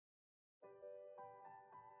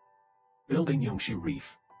Building Yongshu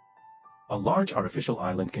Reef. A large artificial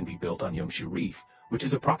island can be built on Yongshu Reef, which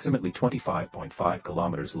is approximately 25.5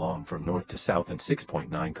 kilometers long from north to south and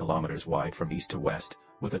 6.9 kilometers wide from east to west,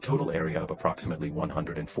 with a total area of approximately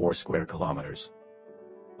 104 square kilometers.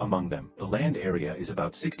 Among them, the land area is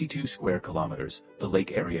about 62 square kilometers, the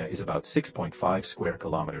lake area is about 6.5 square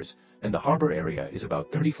kilometers, and the harbor area is about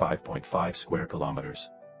 35.5 square kilometers.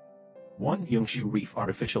 1. Yongshu Reef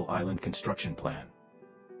Artificial Island Construction Plan.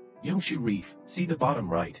 Yongshu Reef, see the bottom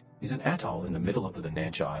right, is an atoll in the middle of the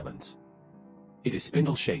Nansha Islands. It is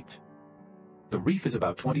spindle-shaped. The reef is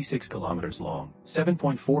about 26 kilometers long,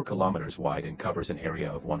 7.4 kilometers wide and covers an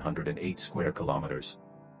area of 108 square kilometers.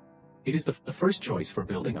 It is the first choice for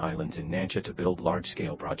building islands in Nansha to build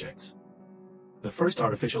large-scale projects. The first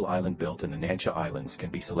artificial island built in the Nansha Islands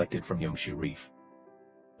can be selected from Yongshu Reef.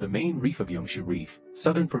 The main reef of Yongshu Reef,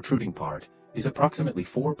 southern protruding part, is approximately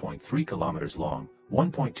 4.3 kilometers long,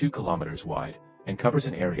 1.2 kilometers wide, and covers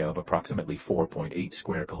an area of approximately 4.8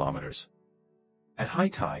 square kilometers. At high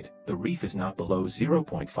tide, the reef is not below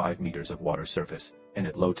 0.5 meters of water surface, and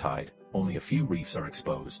at low tide, only a few reefs are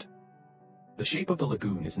exposed. The shape of the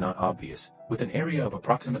lagoon is not obvious, with an area of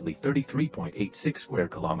approximately 33.86 square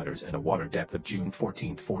kilometers and a water depth of June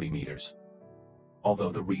 14, 40 meters.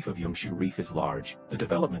 Although the reef of Yongshu Reef is large, the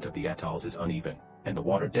development of the atolls is uneven, and the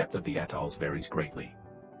water depth of the atolls varies greatly.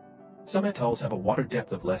 Some atolls have a water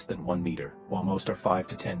depth of less than 1 meter, while most are 5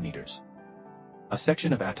 to 10 meters. A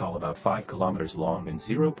section of atoll about 5 kilometers long and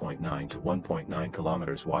 0.9 to 1.9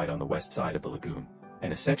 kilometers wide on the west side of the lagoon,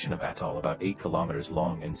 and a section of atoll about 8 kilometers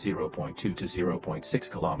long and 0.2 to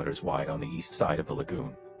 0.6 kilometers wide on the east side of the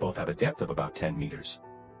lagoon, both have a depth of about 10 meters.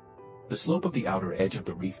 The slope of the outer edge of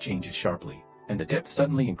the reef changes sharply, and the depth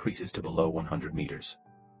suddenly increases to below 100 meters.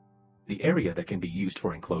 The area that can be used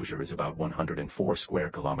for enclosure is about 104 square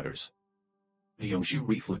kilometers. The Yongshu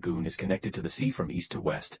Reef Lagoon is connected to the sea from east to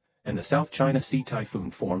west, and the South China Sea typhoon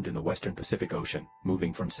formed in the western Pacific Ocean,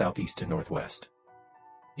 moving from southeast to northwest.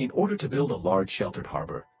 In order to build a large sheltered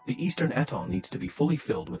harbor, the eastern atoll needs to be fully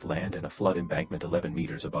filled with land and a flood embankment 11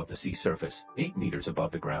 meters above the sea surface, 8 meters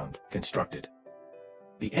above the ground, constructed.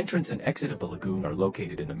 The entrance and exit of the lagoon are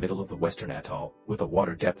located in the middle of the western atoll, with a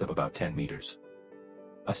water depth of about 10 meters.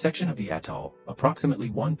 A section of the atoll,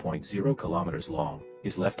 approximately 1.0 kilometers long,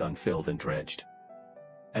 is left unfilled and dredged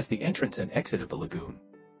as the entrance and exit of the lagoon.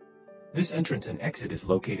 This entrance and exit is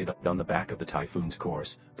located up on the back of the typhoon's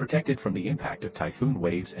course, protected from the impact of typhoon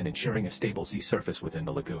waves and ensuring a stable sea surface within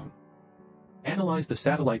the lagoon. Analyze the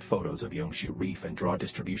satellite photos of Yongshu Reef and draw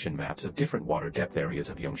distribution maps of different water depth areas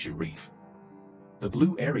of Yongshu Reef. The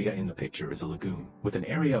blue area in the picture is a lagoon, with an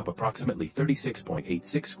area of approximately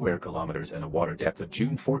 36.86 square kilometers and a water depth of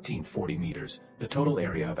June 14, 40 meters. The total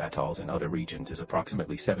area of atolls in other regions is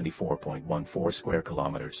approximately 74.14 square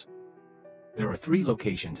kilometers. There are 3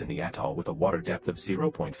 locations in the atoll with a water depth of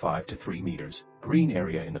 0.5 to 3 meters, green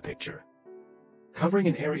area in the picture. Covering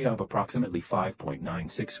an area of approximately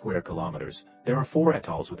 5.96 square kilometers, there are 4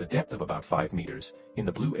 atolls with a depth of about 5 meters, in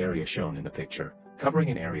the blue area shown in the picture,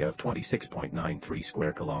 covering an area of 26.93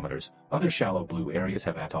 square kilometers. Other shallow blue areas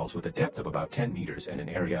have atolls with a depth of about 10 meters and an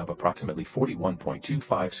area of approximately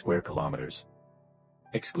 41.25 square kilometers.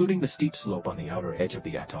 Excluding the steep slope on the outer edge of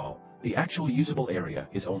the atoll, the actual usable area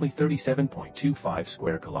is only 37.25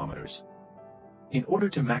 square kilometers. In order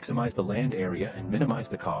to maximize the land area and minimize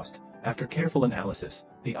the cost, after careful analysis,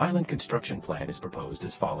 the island construction plan is proposed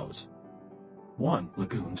as follows. 1.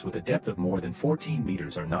 Lagoons with a depth of more than 14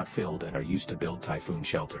 meters are not filled and are used to build typhoon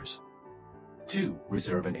shelters. 2.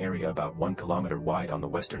 Reserve an area about 1 kilometer wide on the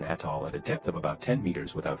western atoll at a depth of about 10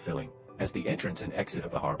 meters without filling, as the entrance and exit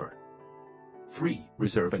of the harbor. 3.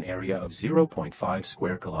 Reserve an area of 0.5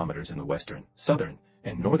 square kilometers in the western, southern,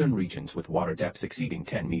 and northern regions with water depths exceeding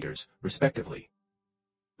 10 meters, respectively.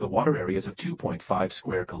 The water areas of 2.5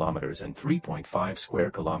 square kilometers and 3.5 square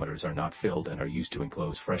kilometers are not filled and are used to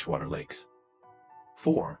enclose freshwater lakes.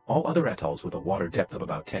 4. All other atolls with a water depth of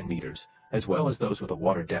about 10 meters, as well as those with a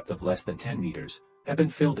water depth of less than 10 meters, have been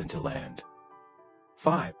filled into land.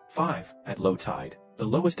 5. At low tide, the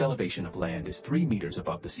lowest elevation of land is 3 meters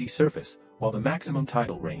above the sea surface, while the maximum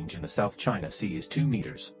tidal range in the South China Sea is 2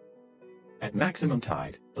 meters. At maximum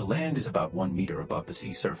tide, the land is about 1 meter above the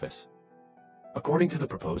sea surface. According to the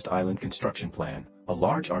proposed island construction plan, a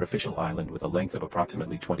large artificial island with a length of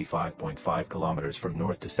approximately 25.5 kilometers from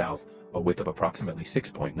north to south, a width of approximately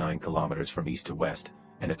 6.9 kilometers from east to west,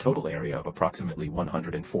 and a total area of approximately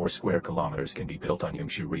 104 square kilometers can be built on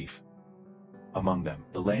Yongshu Reef. Among them,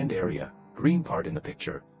 the land area, green part in the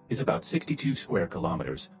picture, is about 62 square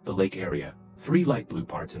kilometers, the lake area, 3 light blue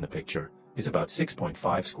parts in the picture, is about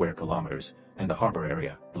 6.5 square kilometers, and the harbor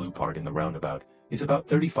area, blue part in the roundabout, is about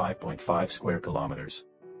 35.5 square kilometers.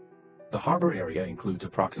 The harbor area includes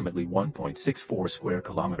approximately 1.64 square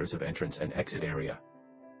kilometers of entrance and exit area.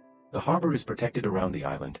 The harbor is protected around the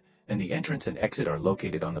island, and the entrance and exit are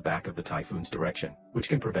located on the back of the typhoon's direction, which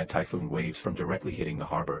can prevent typhoon waves from directly hitting the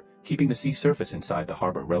harbor, keeping the sea surface inside the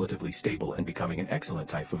harbor relatively stable and becoming an excellent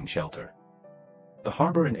typhoon shelter. The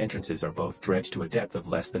harbor and entrances are both dredged to a depth of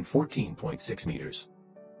less than 14.6 meters.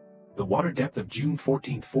 The water depth of June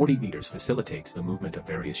 14, 40 meters facilitates the movement of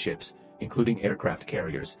various ships, including aircraft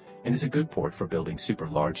carriers, and is a good port for building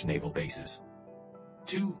super-large naval bases.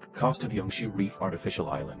 2. Cost of Yongshu Reef Artificial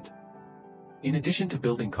Island. In addition to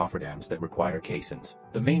building cofferdams that require caissons,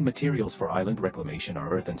 the main materials for island reclamation are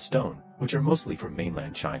earth and stone, which are mostly from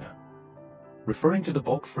mainland China. Referring to the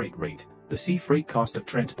bulk freight rate, the sea freight cost of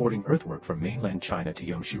transporting earthwork from mainland China to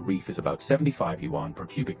Yongshu Reef is about 75 yuan per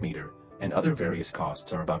cubic meter, and other various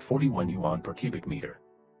costs are about 41 yuan per cubic meter.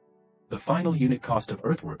 The final unit cost of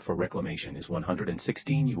earthwork for reclamation is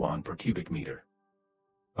 116 yuan per cubic meter.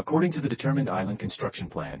 According to the determined island construction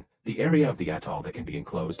plan, the area of the atoll that can be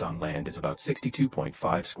enclosed on land is about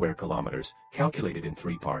 62.5 square kilometers, calculated in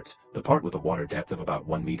 3 parts. The part with a water depth of about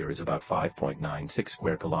 1 meter is about 5.96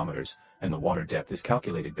 square kilometers, and the water depth is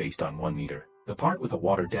calculated based on 1 meter. The part with a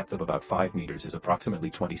water depth of about 5 meters is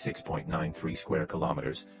approximately 26.93 square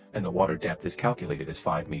kilometers, and the water depth is calculated as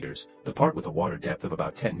 5 meters. The part with a water depth of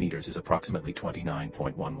about 10 meters is approximately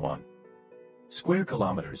 29.11 square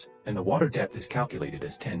kilometers, and the water depth is calculated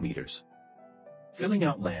as 10 meters. Filling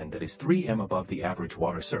out land that is 3 m above the average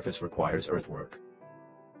water surface requires earthwork.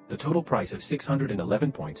 The total price of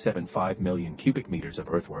 611.75 million cubic meters of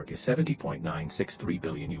earthwork is 70.963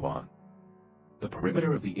 billion yuan. The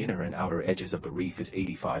perimeter of the inner and outer edges of the reef is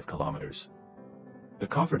 85 kilometers. The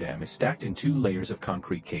cofferdam is stacked in 2 layers of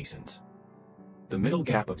concrete caissons. The middle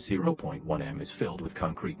gap of 0.1 m is filled with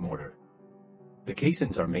concrete mortar. The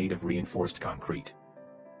caissons are made of reinforced concrete.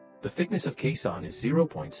 The thickness of caisson is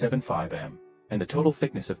 0.75 m, and the total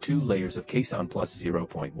thickness of 2 layers of caisson plus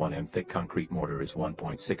 0.1 m thick concrete mortar is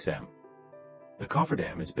 1.6 m. The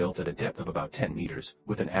cofferdam is built at a depth of about 10 meters,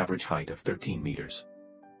 with an average height of 13 meters.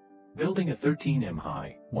 Building a 13 m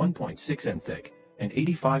high, 1.6 m thick, and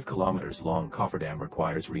 85 kilometers long cofferdam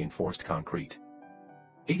requires reinforced concrete.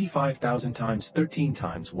 85,000 times 13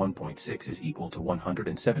 times 1.6 is equal to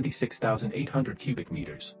 176,800 cubic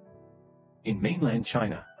meters. In mainland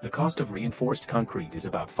China, the cost of reinforced concrete is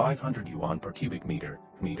about 500 yuan per cubic meter,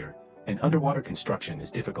 and underwater construction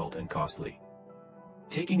is difficult and costly.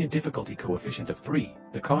 Taking a difficulty coefficient of 3,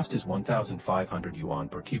 the cost is 1,500 yuan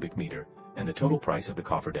per cubic meter, and the total price of the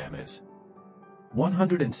cofferdam is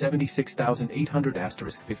 176,800 *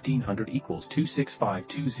 1500 equals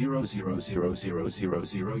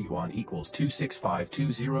 265200000 yuan equals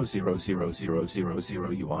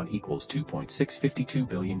 265200000 yuan equals 2.652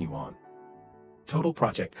 billion yuan. Total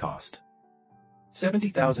project cost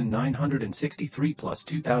 70,963 plus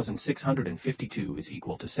 2,652 is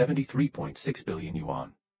equal to 73.6 billion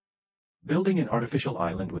yuan. Building an artificial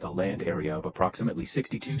island with a land area of approximately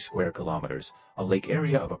 62 square kilometers, a lake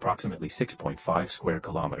area of approximately 6.5 square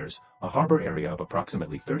kilometers, a harbor area of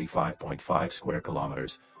approximately 35.5 square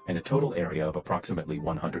kilometers, and a total area of approximately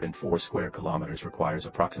 104 square kilometers requires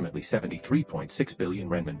approximately 73.6 billion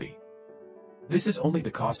renminbi. This is only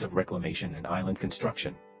the cost of reclamation and island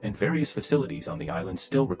construction, and various facilities on the island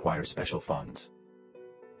still require special funds.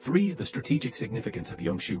 3. The strategic significance of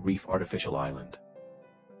Yongshu Reef Artificial Island.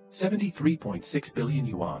 73.6 billion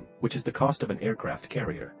yuan, which is the cost of an aircraft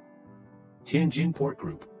carrier. Tianjin Port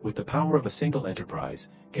Group, with the power of a single enterprise,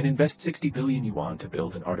 can invest 60 billion yuan to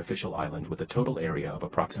build an artificial island with a total area of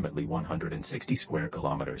approximately 160 square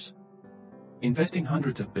kilometers. Investing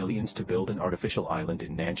hundreds of billions to build an artificial island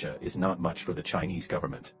in Nansha is not much for the Chinese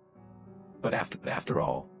government. But after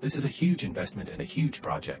all, this is a huge investment and a huge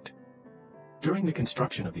project. During the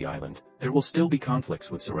construction of the island, there will still be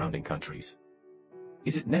conflicts with surrounding countries.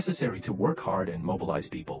 Is it necessary to work hard and mobilize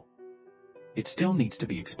people? It still needs to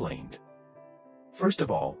be explained. First of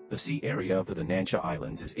all, the sea area of the Nansha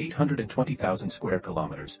Islands is 820,000 square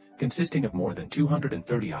kilometers, consisting of more than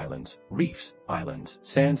 230 islands, reefs, islands,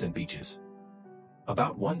 sands and beaches.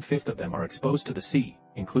 About 1/5 of them are exposed to the sea,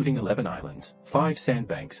 including 11 islands, 5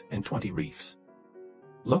 sandbanks, and 20 reefs.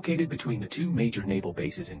 Located between the 2 major naval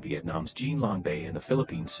bases in Vietnam's Jinlong Bay and the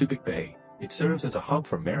Philippines' Subic Bay, it serves as a hub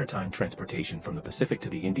for maritime transportation from the Pacific to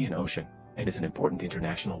the Indian Ocean, and is an important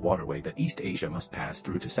international waterway that East Asia must pass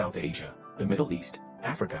through to South Asia, the Middle East,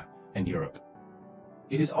 Africa, and Europe.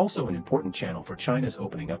 It is also an important channel for China's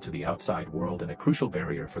opening up to the outside world and a crucial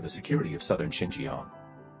barrier for the security of southern Xinjiang.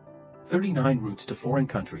 39 routes to foreign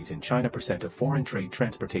countries in China. Percent of foreign trade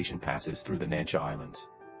transportation passes through the Nansha Islands.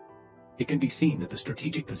 It can be seen that the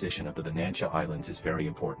strategic position of the Nansha Islands is very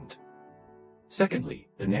important. Secondly,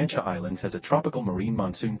 the Nansha Islands has a tropical marine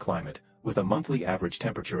monsoon climate, with a monthly average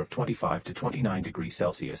temperature of 25 to 29 degrees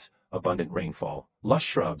Celsius, abundant rainfall, lush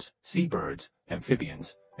shrubs, seabirds,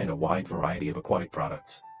 amphibians, and a wide variety of aquatic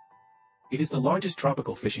products. It is the largest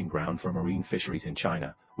tropical fishing ground for marine fisheries in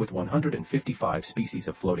China, with 155 species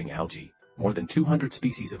of floating algae, more than 200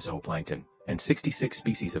 species of zooplankton, and 66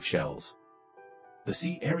 species of shells. The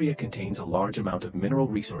sea area contains a large amount of mineral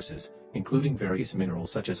resources, including various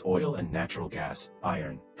minerals such as oil and natural gas,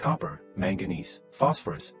 iron, copper, manganese,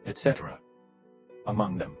 phosphorus, etc.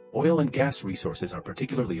 Among them, oil and gas resources are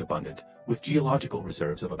particularly abundant, with geological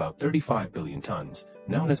reserves of about 35 billion tons,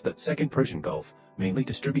 known as the Second Persian Gulf, mainly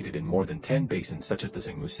distributed in more than 10 basins such as the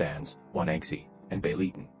Xingmu Sands, Wanangxi, and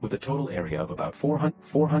Beileton, with a total area of about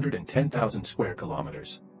 410,000 square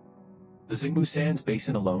kilometers. The Xingmu Sands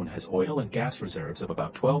Basin alone has oil and gas reserves of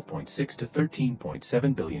about 12.6 to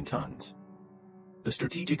 13.7 billion tons. The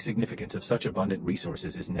strategic significance of such abundant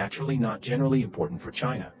resources is naturally not generally important for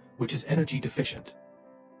China, which is energy deficient.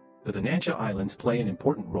 The Nansha Islands play an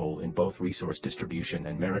important role in both resource distribution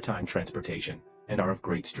and maritime transportation, and are of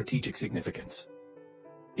great strategic significance.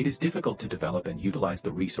 It is difficult to develop and utilize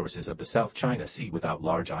the resources of the South China Sea without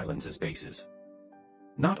large islands as bases.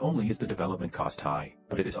 Not only is the development cost high,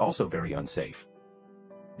 but it is also very unsafe.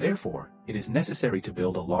 Therefore, it is necessary to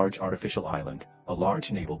build a large artificial island, a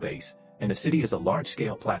large naval base, and a city as a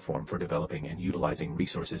large-scale platform for developing and utilizing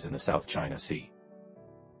resources in the South China Sea.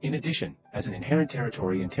 In addition, as an inherent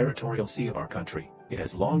territory and territorial sea of our country, it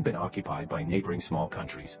has long been occupied by neighboring small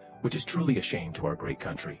countries, which is truly a shame to our great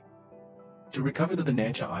country. To recover the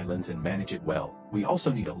Nansha Islands and manage it well, we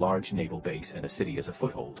also need a large naval base and a city as a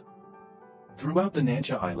foothold. Throughout the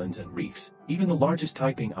Nansha Islands and reefs, even the largest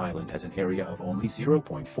Taiping Island has an area of only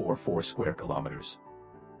 0.44 square kilometers.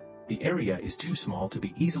 The area is too small to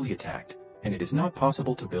be easily attacked, and it is not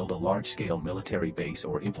possible to build a large-scale military base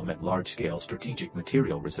or implement large-scale strategic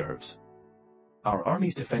material reserves. Our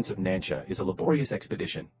Army's defense of Nansha is a laborious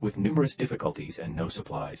expedition, with numerous difficulties and no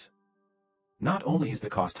supplies. Not only is the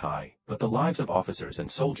cost high, but the lives of officers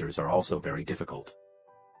and soldiers are also very difficult.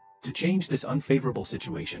 To change this unfavorable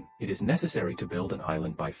situation, it is necessary to build an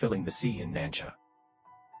island by filling the sea in Nansha.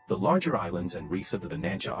 The larger islands and reefs of the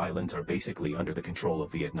Nansha Islands are basically under the control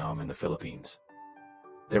of Vietnam and the Philippines.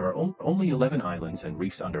 There are only 11 islands and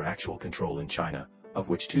reefs under actual control in China, of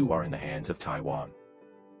which 2 are in the hands of Taiwan.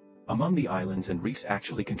 Among the islands and reefs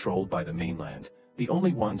actually controlled by the mainland, the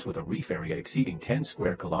only ones with a reef area exceeding 10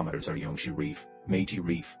 square kilometers are Yongshu Reef, Meiji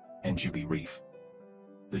Reef, and Jubi Reef.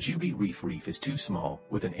 The Jubi Reef is too small,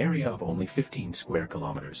 with an area of only 15 square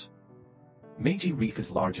kilometers. Meiji Reef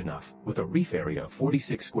is large enough, with a reef area of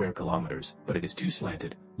 46 square kilometers, but it is too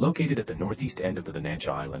slanted, located at the northeast end of the Nansha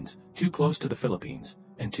Islands, too close to the Philippines,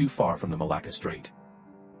 and too far from the Malacca Strait.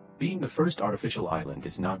 Being the first artificial island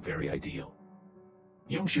is not very ideal.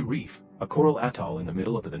 Yongshu Reef, a coral atoll in the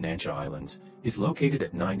middle of the Nansha Islands, is located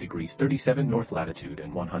at 9 degrees 37 north latitude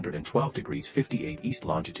and 112 degrees 58 east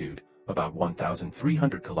longitude, about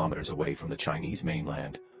 1,300 kilometers away from the Chinese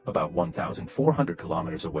mainland, about 1,400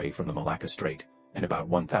 kilometers away from the Malacca Strait, and about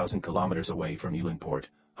 1,000 kilometers away from Yulin Port,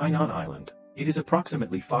 Hainan Island. It is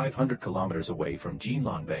approximately 500 kilometers away from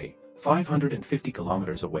Jinlan Bay, 550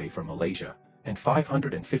 kilometers away from Malaysia, and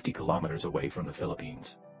 550 kilometers away from the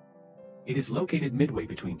Philippines. It is located midway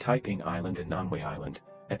between Taiping Island and Nanwei Island,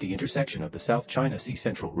 at the intersection of the South China Sea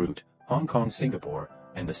Central Route, Hong Kong-Singapore,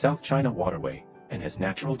 and the South China Waterway, and has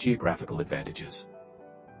natural geographical advantages.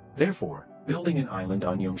 Therefore, building an island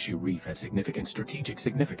on Yongshu Reef has significant strategic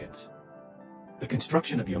significance. The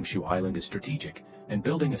construction of Yongshu Island is strategic, and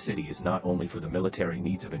building a city is not only for the military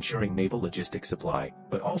needs of ensuring naval logistics supply,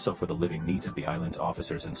 but also for the living needs of the island's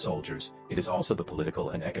officers and soldiers. It is also the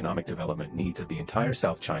political and economic development needs of the entire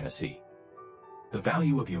South China Sea. The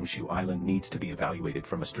value of Yongshu Island needs to be evaluated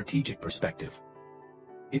from a strategic perspective.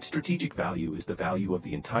 Its strategic value is the value of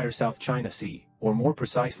the entire South China Sea, or more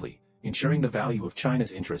precisely, ensuring the value of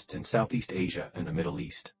China's interests in Southeast Asia and the Middle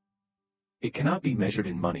East. It cannot be measured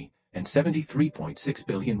in money, and 73.6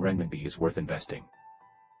 billion renminbi is worth investing.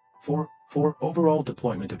 4. Overall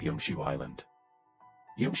deployment of Yongshu Island.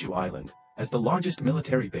 Yongshu Island, as the largest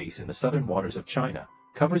military base in the southern waters of China,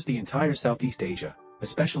 covers the entire Southeast Asia,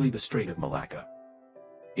 especially the Strait of Malacca.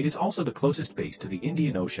 It is also the closest base to the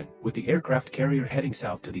Indian Ocean, with the aircraft carrier heading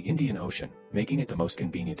south to the Indian Ocean, making it the most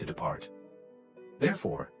convenient to depart.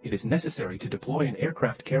 Therefore, it is necessary to deploy an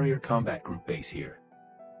aircraft carrier combat group base here.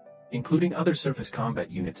 Including other surface combat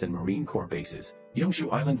units and Marine Corps bases,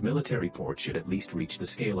 Yongshu Island Military Port should at least reach the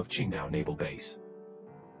scale of Qingdao Naval Base.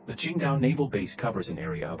 The Qingdao Naval Base covers an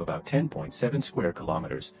area of about 10.7 square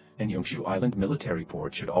kilometers, and Yongshu Island Military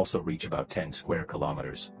Port should also reach about 10 square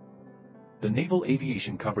kilometers. The naval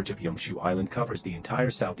aviation coverage of Yongshu Island covers the entire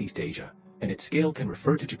Southeast Asia, and its scale can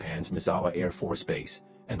refer to Japan's Misawa Air Force Base,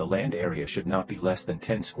 and the land area should not be less than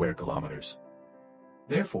 10 square kilometers.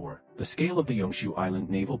 Therefore, the scale of the Yongshu Island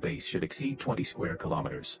Naval Base should exceed 20 square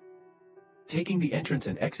kilometers. Taking the entrance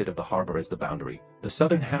and exit of the harbor as the boundary, the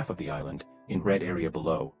southern half of the island, in red area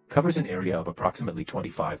below, covers an area of approximately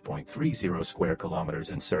 25.30 square kilometers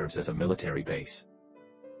and serves as a military base.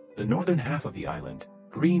 The northern half of the island,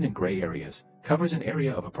 green and gray areas, covers an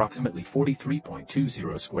area of approximately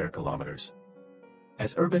 43.20 square kilometers.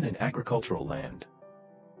 As urban and agricultural land.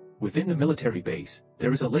 Within the military base,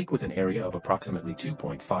 there is a lake with an area of approximately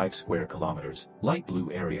 2.5 square kilometers, light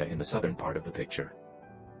blue area in the southern part of the picture.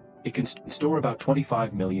 It can store about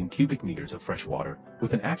 25 million cubic meters of fresh water,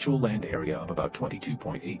 with an actual land area of about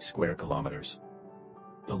 22.8 square kilometers.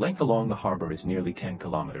 The length along the harbor is nearly 10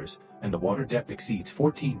 kilometers, and the water depth exceeds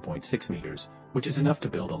 14.6 meters, which is enough to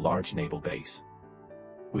build a large naval base.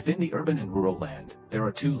 Within the urban and rural land, there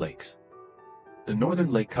are two lakes. The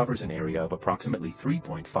northern lake covers an area of approximately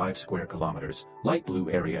 3.5 square kilometers, light blue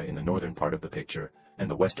area in the northern part of the picture, and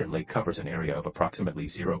the western lake covers an area of approximately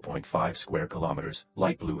 0.5 square kilometers,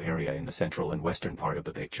 light blue area in the central and western part of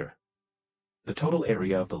the picture. The total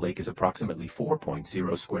area of the lake is approximately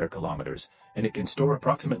 4.0 square kilometers, and it can store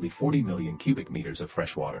approximately 40 million cubic meters of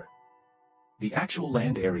fresh water. The actual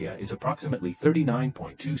land area is approximately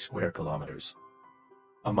 39.2 square kilometers.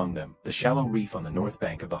 Among them, the shallow reef on the north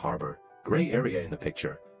bank of the harbor, gray area in the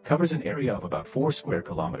picture, covers an area of about 4 square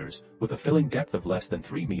kilometers, with a filling depth of less than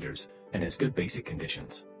 3 meters, and has good basic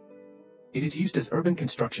conditions. It is used as urban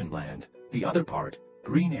construction land. The other part,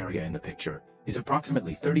 green area in the picture, is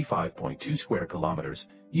approximately 35.2 square kilometers,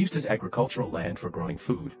 used as agricultural land for growing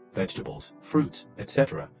food, vegetables, fruits,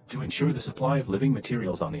 etc., to ensure the supply of living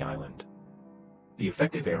materials on the island. The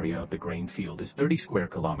effective area of the grain field is 30 square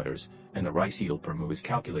kilometers, and the rice yield per mu is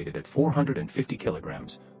calculated at 450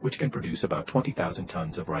 kilograms, which can produce about 20,000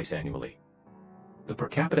 tons of rice annually. The per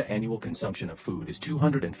capita annual consumption of food is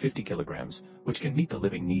 250 kilograms, which can meet the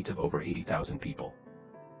living needs of over 80,000 people.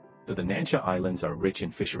 The Nansha Islands are rich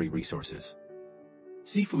in fishery resources.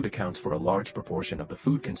 Seafood accounts for a large proportion of the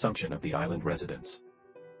food consumption of the island residents.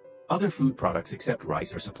 Other food products except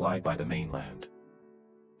rice are supplied by the mainland.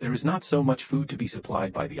 There is not so much food to be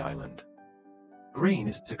supplied by the island. Grain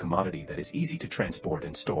is a commodity that is easy to transport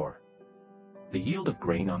and store. The yield of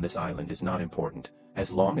grain on this island is not important,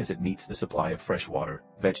 as long as it meets the supply of fresh water,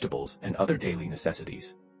 vegetables, and other daily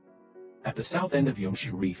necessities. At the south end of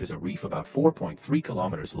Yongshu Reef is a reef about 4.3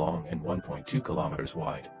 kilometers long and 1.2 kilometers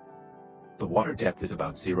wide. The water depth is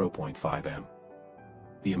about 0.5 m.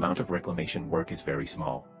 The amount of reclamation work is very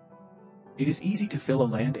small. It is easy to fill a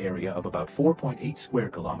land area of about 4.8 square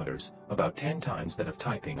kilometers, about 10 times that of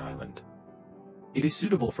Taiping Island. It is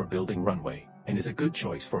suitable for building runway, and is a good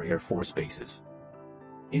choice for Air Force bases.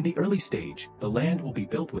 In the early stage, the land will be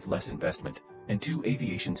built with less investment, and 2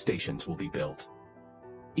 aviation stations will be built.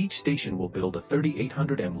 Each station will build a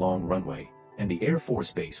 3,800 m long runway, and the Air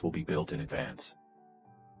Force base will be built in advance.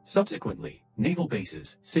 Subsequently, naval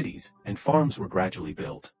bases, cities, and farms were gradually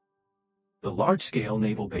built. The large-scale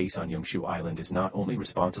naval base on Yongshu Island is not only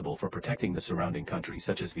responsible for protecting the surrounding countries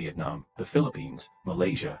such as Vietnam, the Philippines,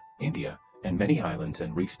 Malaysia, India, and many islands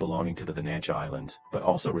and reefs belonging to the Nansha Islands, but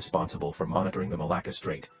also responsible for monitoring the Malacca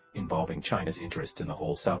Strait, involving China's interests in the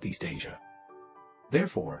whole Southeast Asia.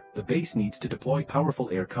 Therefore, the base needs to deploy powerful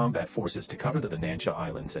air combat forces to cover the Nansha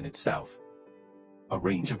Islands and its south. A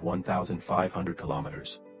range of 1,500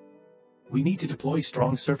 kilometers. We need to deploy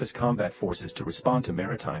strong surface combat forces to respond to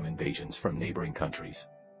maritime invasions from neighboring countries.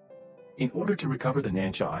 In order to recover the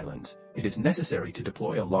Nansha Islands, it is necessary to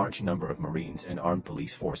deploy a large number of Marines and armed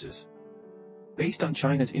police forces. Based on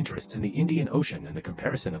China's interests in the Indian Ocean and the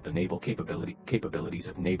comparison of the naval capabilities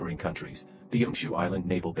of neighboring countries, the Yongshu Island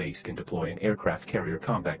Naval Base can deploy an aircraft carrier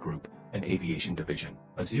combat group, an aviation division,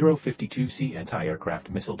 a 052C anti-aircraft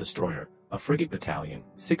missile destroyer, a frigate battalion,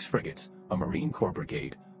 6 frigates, a Marine Corps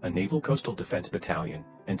brigade, a Naval Coastal Defense Battalion,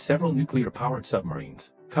 and several nuclear-powered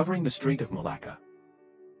submarines, covering the Strait of Malacca.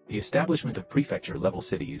 The establishment of prefecture-level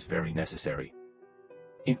city is very necessary.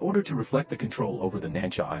 In order to reflect the control over the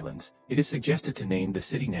Nansha Islands, it is suggested to name the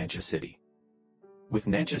city Nansha City. With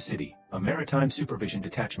Nansha City, a maritime supervision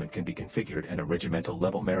detachment can be configured and a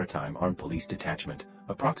regimental-level maritime armed police detachment,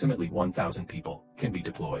 approximately 1,000 people, can be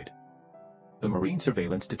deployed. The Marine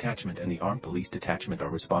Surveillance Detachment and the Armed Police Detachment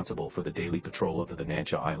are responsible for the daily patrol of the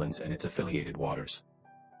Nansha Islands and its affiliated waters.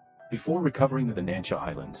 Before recovering the Nansha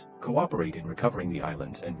Islands, cooperate in recovering the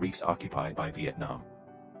islands and reefs occupied by Vietnam.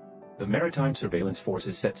 The Maritime Surveillance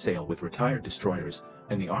Forces set sail with retired destroyers,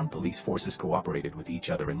 and the Armed Police Forces cooperated with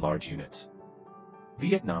each other in large units.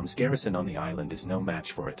 Vietnam's garrison on the island is no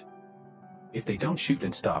match for it. If they don't shoot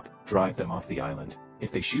and stop, drive them off the island.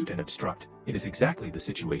 If they shoot and obstruct, it is exactly the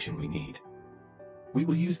situation we need. We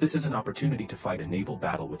will use this as an opportunity to fight a naval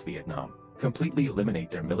battle with Vietnam, completely eliminate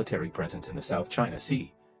their military presence in the South China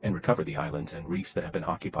Sea, and recover the islands and reefs that have been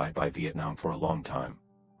occupied by Vietnam for a long time.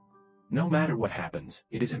 No matter what happens,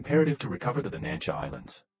 it is imperative to recover the Nansha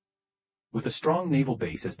Islands. With a strong naval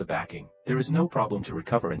base as the backing, there is no problem to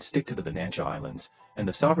recover and stick to the Nansha Islands, and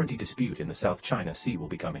the sovereignty dispute in the South China Sea will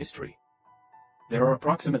become history. There are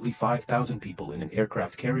approximately 5,000 people in an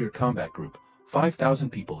aircraft carrier combat group, 5,000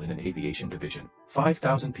 people in an aviation division,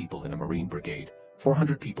 5,000 people in a marine brigade,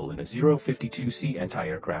 400 people in a 052C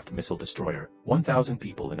anti-aircraft missile destroyer, 1,000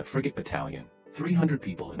 people in a frigate battalion, 300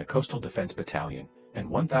 people in a coastal defense battalion, and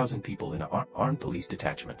 1,000 people in an armed police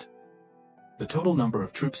detachment. The total number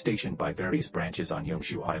of troops stationed by various branches on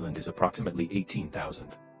Yongshu Island is approximately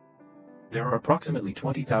 18,000. There are approximately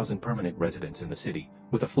 20,000 permanent residents in the city,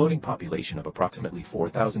 with a floating population of approximately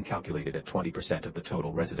 4,000 calculated at 20% of the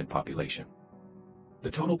total resident population. The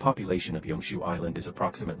total population of Yongshu Island is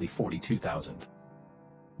approximately 42,000.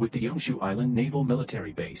 With the Yongshu Island Naval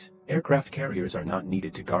Military Base, aircraft carriers are not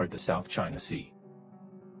needed to guard the South China Sea.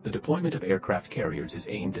 The deployment of aircraft carriers is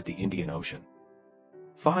aimed at the Indian Ocean.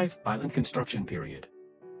 5. Island construction period.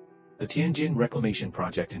 The Tianjin Reclamation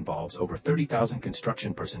Project involves over 30,000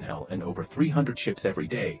 construction personnel and over 300 ships every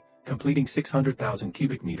day, completing 600,000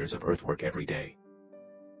 cubic meters of earthwork every day.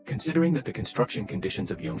 Considering that the construction conditions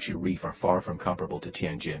of Yongshu Reef are far from comparable to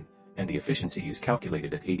Tianjin, and the efficiency is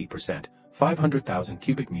calculated at 80%, 500,000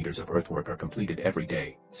 cubic meters of earthwork are completed every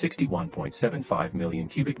day, 61.75 million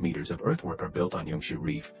cubic meters of earthwork are built on Yongshu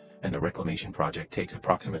Reef, and the reclamation project takes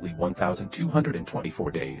approximately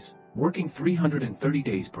 1,224 days. Working 330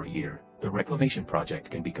 days per year, the reclamation project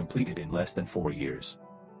can be completed in less than 4 years.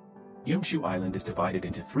 Yongshu Island is divided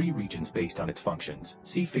into 3 regions based on its functions,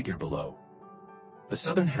 see figure below. The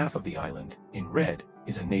southern half of the island, in red,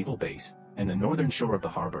 is a naval base, and the northern shore of the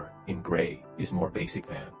harbor, in gray, is more basic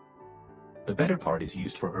than. The better part is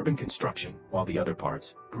used for urban construction, while the other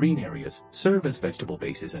parts, green areas, serve as vegetable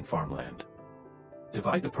bases and farmland.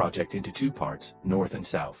 Divide the project into 2 parts, north and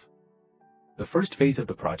south. The first phase of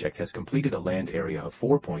the project has completed a land area of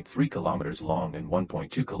 4.3 kilometers long and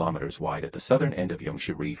 1.2 kilometers wide at the southern end of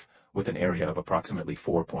Yongshu Reef, with an area of approximately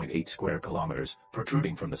 4.8 square kilometers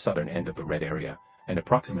protruding from the southern end of the red area, and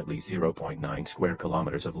approximately 0.9 square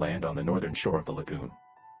kilometers of land on the northern shore of the lagoon.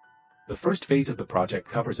 The first phase of the project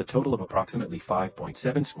covers a total of approximately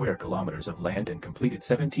 5.7 square kilometers of land and completed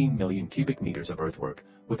 17 million cubic meters of earthwork,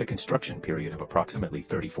 with a construction period of approximately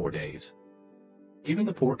 34 days. Given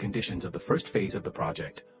the poor conditions of the first phase of the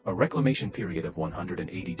project, a reclamation period of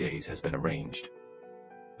 180 days has been arranged.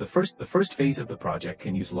 The first phase of the project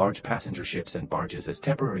can use large passenger ships and barges as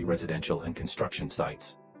temporary residential and construction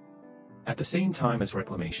sites. At the same time as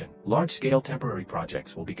reclamation, large-scale temporary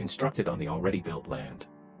projects will be constructed on the already built land.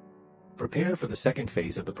 Prepare for the second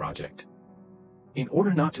phase of the project. In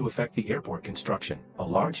order not to affect the airport construction, a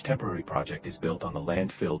large temporary project is built on the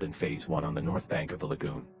land filled in Phase 1 on the north bank of the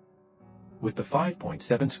lagoon. With the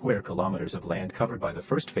 5.7 square kilometers of land covered by the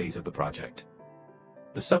first phase of the project,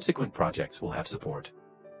 the subsequent projects will have support.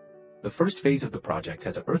 The first phase of the project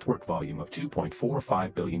has an earthwork volume of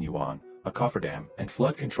 2.45 billion yuan, a cofferdam and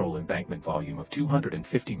flood control embankment volume of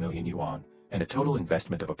 250 million yuan, and a total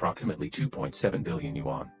investment of approximately 2.7 billion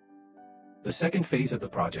yuan. The second phase of the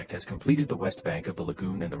project has completed the west bank of the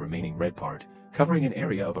lagoon and the remaining red part, covering an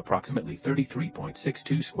area of approximately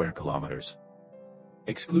 33.62 square kilometers.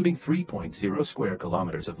 Excluding 3.0 square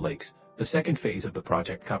kilometers of lakes, the second phase of the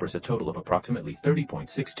project covers a total of approximately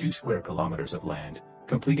 30.62 square kilometers of land,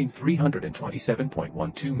 completing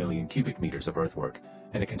 327.12 million cubic meters of earthwork,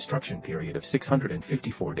 and a construction period of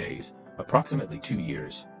 654 days, approximately 2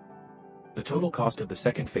 years. The total cost of the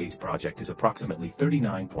second phase project is approximately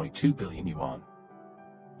 39.2 billion yuan.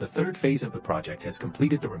 The third phase of the project has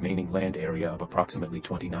completed the remaining land area of approximately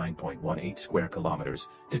 29.18 square kilometers,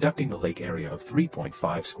 deducting the lake area of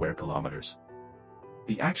 3.5 square kilometers.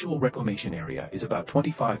 The actual reclamation area is about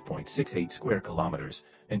 25.68 square kilometers,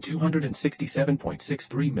 and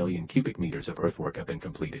 267.63 million cubic meters of earthwork have been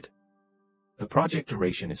completed. The project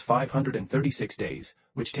duration is 536 days,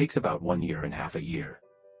 which takes about 1 year and half a year.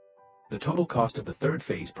 The total cost of the third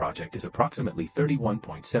phase project is approximately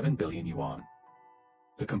 31.7 billion yuan.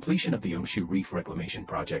 The completion of the Yongshu Reef reclamation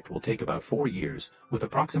project will take about 4 years, with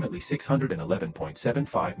approximately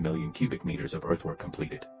 611.75 million cubic meters of earthwork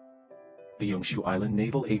completed. The Yongshu Island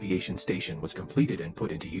Naval Aviation Station was completed and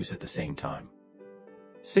put into use at the same time.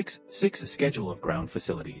 6. Schedule of ground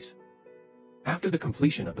facilities. After the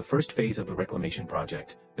completion of the first phase of the reclamation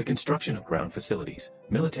project, the construction of ground facilities,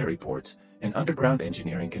 military ports, and underground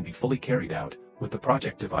engineering can be fully carried out, with the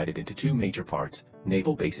project divided into two major parts: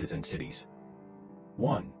 naval bases and cities.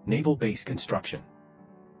 1. Naval base construction.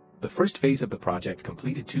 The first phase of the project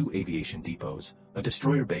completed 2 aviation depots, a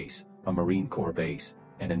destroyer base, a Marine Corps base,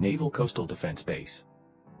 and a naval coastal defense base.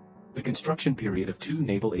 The construction period of 2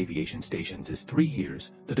 naval aviation stations is 3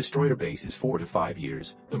 years, the destroyer base is 4 to 5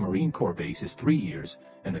 years, the Marine Corps base is 3 years,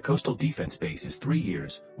 and the coastal defense base is 3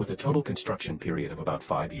 years, with a total construction period of about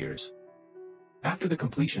 5 years. After the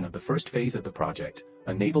completion of the first phase of the project,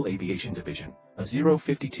 a Naval Aviation Division, a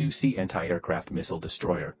 052C anti-aircraft missile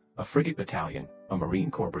destroyer, a frigate battalion, a Marine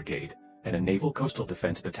Corps brigade, and a Naval Coastal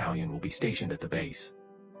Defense battalion will be stationed at the base.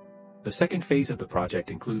 The second phase of the project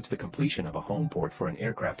includes the completion of a home port for an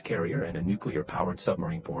aircraft carrier and a nuclear-powered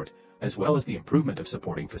submarine port, as well as the improvement of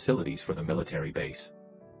supporting facilities for the military base.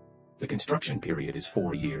 The construction period is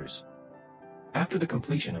 4 years. After the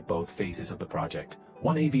completion of both phases of the project,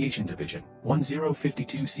 1 aviation division, 1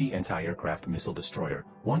 052C anti-aircraft missile destroyer,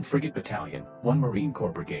 1 frigate battalion, 1 Marine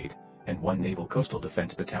Corps brigade, and 1 Naval Coastal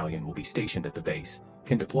Defense battalion will be stationed at the base,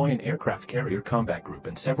 can deploy an aircraft carrier combat group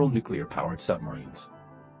and several nuclear-powered submarines.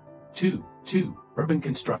 2. Urban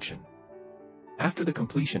construction. After the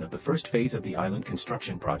completion of the first phase of the island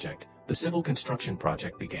construction project, the civil construction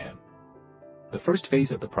project began. The first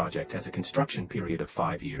phase of the project has a construction period of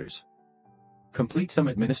 5 years. Complete some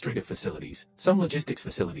administrative facilities, some logistics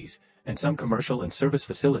facilities, and some commercial and service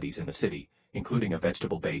facilities in the city, including a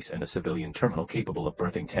vegetable base and a civilian terminal capable of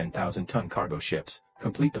berthing 10,000-ton cargo ships.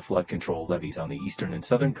 Complete the flood control levees on the eastern and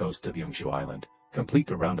southern coasts of Yongshu Island. Complete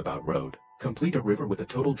the roundabout road. Complete a river with a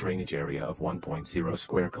total drainage area of 1.0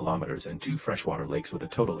 square kilometers and 2 freshwater lakes with a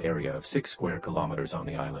total area of 6 square kilometers on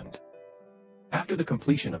the island. After the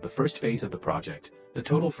completion of the first phase of the project, the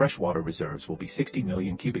total freshwater reserves will be 60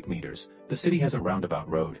 million cubic meters. The city has a roundabout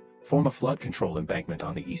road, form a flood control embankment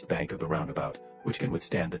on the east bank of the roundabout, which can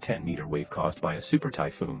withstand the 10-meter wave caused by a super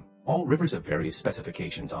typhoon. All rivers of various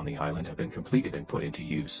specifications on the island have been completed and put into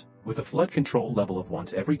use. With a flood control level of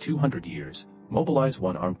once every 200 years, mobilize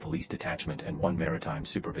 1 armed police detachment and 1 maritime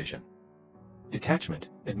supervision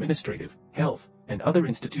detachment. Administrative, health, and other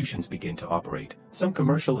institutions begin to operate. Some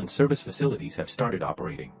commercial and service facilities have started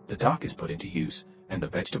operating, the dock is put into use, and the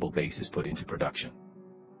vegetable base is put into production.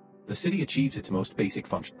 The city achieves its most basic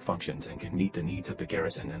functions and can meet the needs of the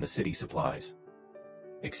garrison and the city supplies.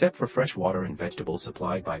 Except for fresh water and vegetables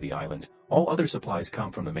supplied by the island, all other supplies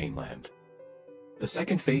come from the mainland. The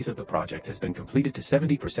second phase of the project has been completed to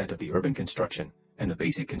 70% of the urban construction, and the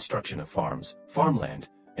basic construction of farms, farmland,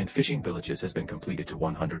 and fishing villages has been completed to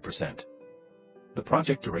 100%. The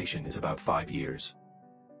project duration is about 5 years.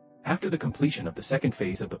 After the completion of the second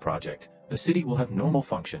phase of the project, the city will have normal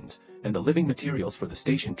functions, and the living materials for the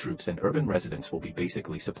station troops and urban residents will be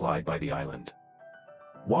basically supplied by the island.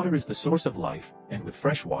 Water is the source of life, and with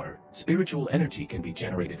fresh water, spiritual energy can be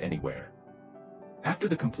generated anywhere. After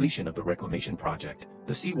the completion of the reclamation project,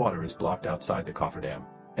 the seawater is blocked outside the cofferdam,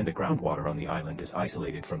 and the groundwater on the island is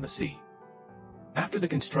isolated from the sea. After the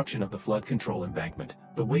construction of the flood control embankment,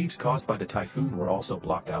 the waves caused by the typhoon were also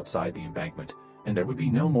blocked outside the embankment, and there would be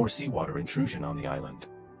no more seawater intrusion on the island.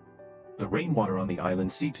 The rainwater on the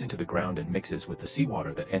island seeps into the ground and mixes with the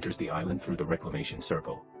seawater that enters the island through the reclamation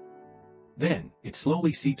circle. Then, it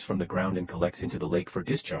slowly seeps from the ground and collects into the lake for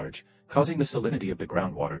discharge, causing the salinity of the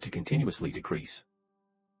groundwater to continuously decrease.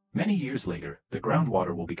 Many years later, the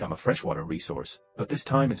groundwater will become a freshwater resource, but this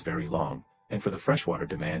time is very long, and for the freshwater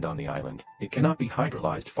demand on the island, it cannot be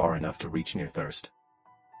hydrolyzed far enough to reach near thirst.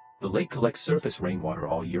 The lake collects surface rainwater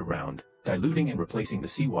all year round, diluting and replacing the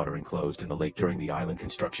seawater enclosed in the lake during the island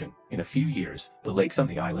construction. In a few years, the lakes on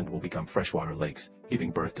the island will become freshwater lakes,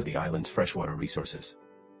 giving birth to the island's freshwater resources.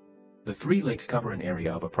 The 3 lakes cover an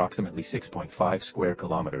area of approximately 6.5 square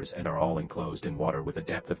kilometers and are all enclosed in water with a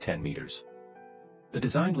depth of 10 meters. The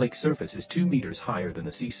designed lake surface is 2 meters higher than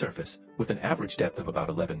the sea surface, with an average depth of about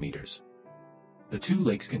 11 meters. The 2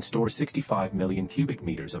 lakes can store 65 million cubic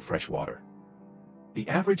meters of fresh water. The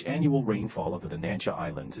average annual rainfall of the Nansha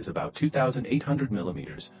Islands is about 2,800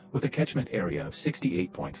 millimeters, with a catchment area of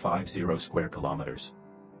 68.50 square kilometers.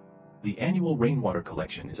 The annual rainwater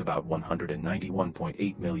collection is about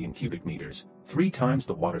 191.8 million cubic meters, 3 times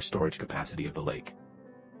the water storage capacity of the lake.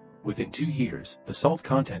 Within 2 years, the salt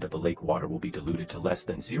content of the lake water will be diluted to less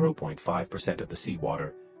than 0.5% of the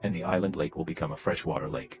seawater, and the island lake will become a freshwater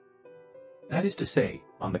lake. That is to say,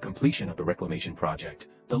 on the completion of the reclamation project,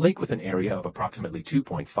 the lake with an area of approximately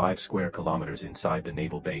 2.5 square kilometers inside the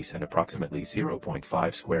naval base and approximately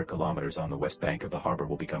 0.5 square kilometers on the west bank of the harbor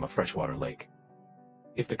will become a freshwater lake.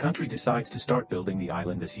 If the country decides to start building the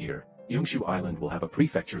island this year, Yongshu Island will have a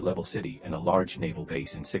prefecture-level city and a large naval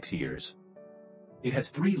base in 6 years. It has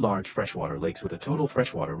 3 large freshwater lakes with a total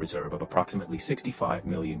freshwater reserve of approximately 65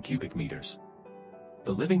 million cubic meters.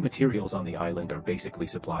 The living materials on the island are basically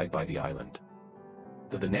supplied by the island.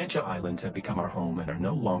 The Nansha Islands have become our home and are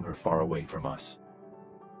no longer far away from us.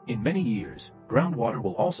 In many years, groundwater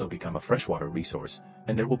will also become a freshwater resource,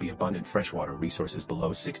 and there will be abundant freshwater resources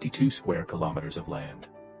below 62 square kilometers of land.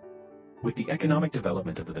 With the economic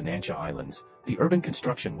development of the Nansha Islands, the urban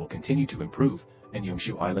construction will continue to improve, and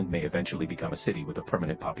Yongshu Island may eventually become a city with a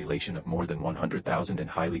permanent population of more than 100,000 and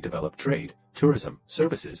highly developed trade, tourism,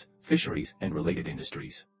 services, fisheries, and related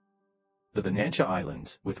industries. The Nansha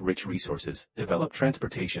Islands, with rich resources, developed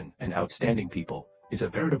transportation, and outstanding people, is a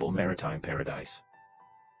veritable maritime paradise.